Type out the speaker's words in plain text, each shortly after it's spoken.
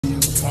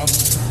Hey,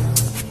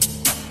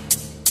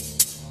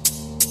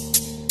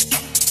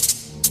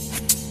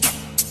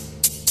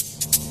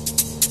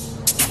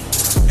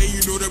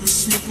 you know that we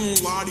smoking on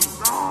Lottie,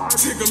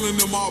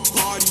 tickling in my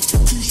body.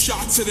 2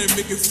 shots to that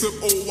make it flip.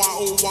 Oh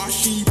why,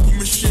 she ain't put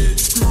my shit.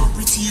 Screw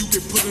pretty, you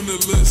get put in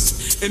the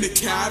list. In the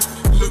cab,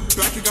 look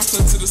back, it got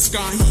sent to the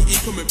sky, he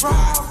ain't coming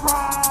back.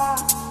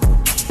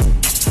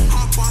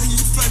 Hop on, he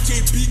flat,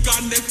 can't beat,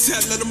 got neck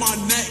tat, let him my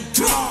neck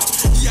drop.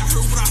 Yeah, I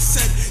heard what I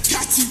said,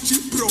 got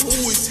TG, put a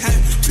hole in his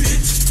head,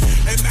 bitch.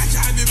 Imagine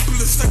having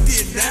bullets stuck in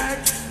your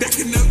neck, that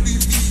can never be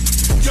me.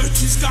 Yo,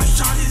 G's got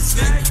shot in his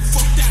neck,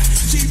 fuck that,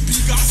 JB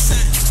got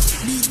sent.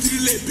 Me 3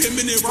 lit,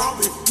 Pimmin' and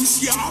Robin, we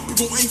see how we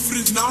gon' aim for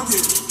this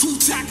noggin.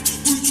 2 tact,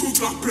 3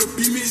 Glock, put a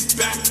beam in his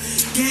back.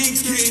 Gang,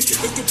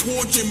 if the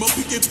poor Jim up,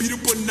 he get beat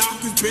up or knock.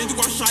 His band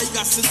got shot, he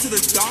got sent to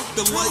the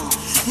doctor. Like,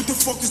 what the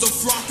fuck is a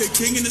flock? A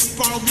king in the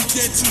spot, we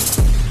get to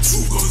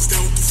 2 guns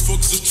down, what the fuck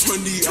is a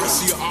trendy? I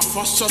see off,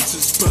 I shot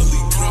his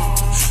belly drop.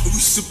 And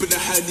we sippin' the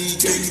Henny,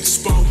 gang in the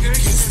spot, we get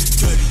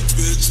some dirty,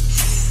 bitch.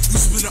 We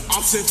spin the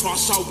ops and fire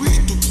shot, we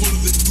hit the corner,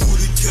 then do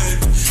it again.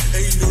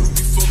 Ain't know that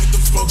we fuck with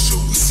the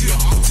function, we see the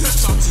op, 10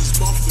 shots is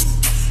muffin,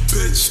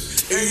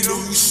 bitch. Ain't know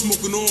we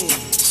smoking on.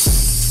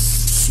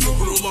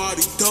 Smoking on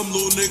Lottie, dumb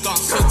little nigga, I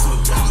sent to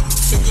the body.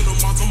 Taking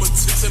them out, I'm a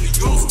 6 and a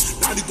yours.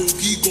 Now they gon'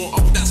 keep going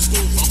up that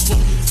smoke. I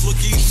fuck with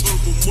Flicky, he should've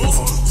been more.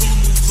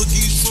 Flicky,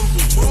 he should've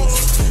been more.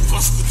 If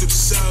I spit to the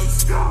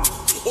south,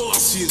 all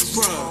I see is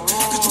red.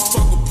 Get your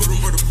fucker, put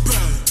him right to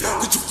bed.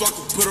 Get your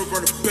fucker, put him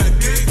right to bed.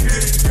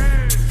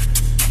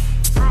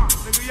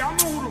 Nigga, y'all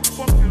know who the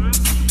fuck it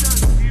is. You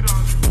gotta get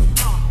on it.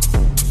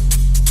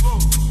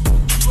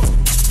 Look.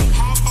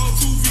 Hop out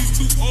 2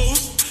 V's, 2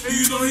 O's. And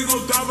you know he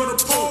gon' die by the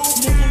pole.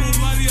 Smoking on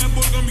Lottie, that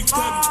boy got me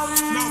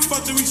dirty. Now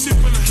fuck that we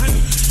sippin' the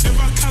Henny. If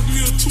I catch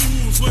me on 2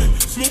 rules, like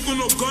smoking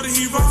on gutter,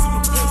 he rising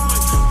the post.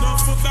 Like, nah,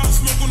 fuck that,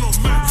 smoking on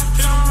Mac.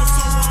 Hit him with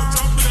someone, I'm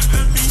dropping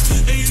the MB.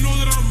 And you know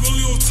that I'm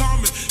really on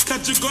timing.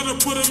 Catch a gun and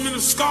put him in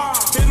the sky.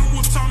 Hit him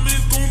with time,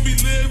 it's gon' be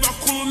lit. I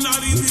call him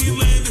Naughty, he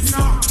land and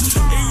fly.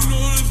 And you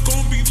know that it's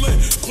gon' be lit.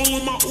 Call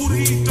him my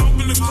Uda, he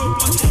dumping the clip.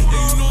 Like, and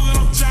you know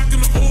that I'm jacking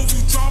the O. If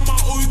you drop my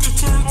O, you can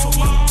turn to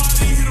lie.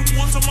 Hit him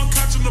one time, I'm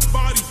catching the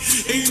body.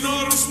 And you know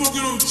that I'm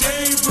smoking on J,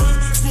 bro.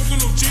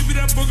 Smoking on JB,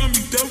 that bug got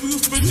me dead. We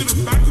was spit to the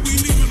back, we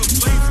ain't even a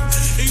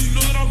blaze. And you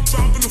know that I'm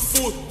dropping the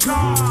 4th.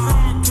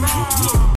 Look.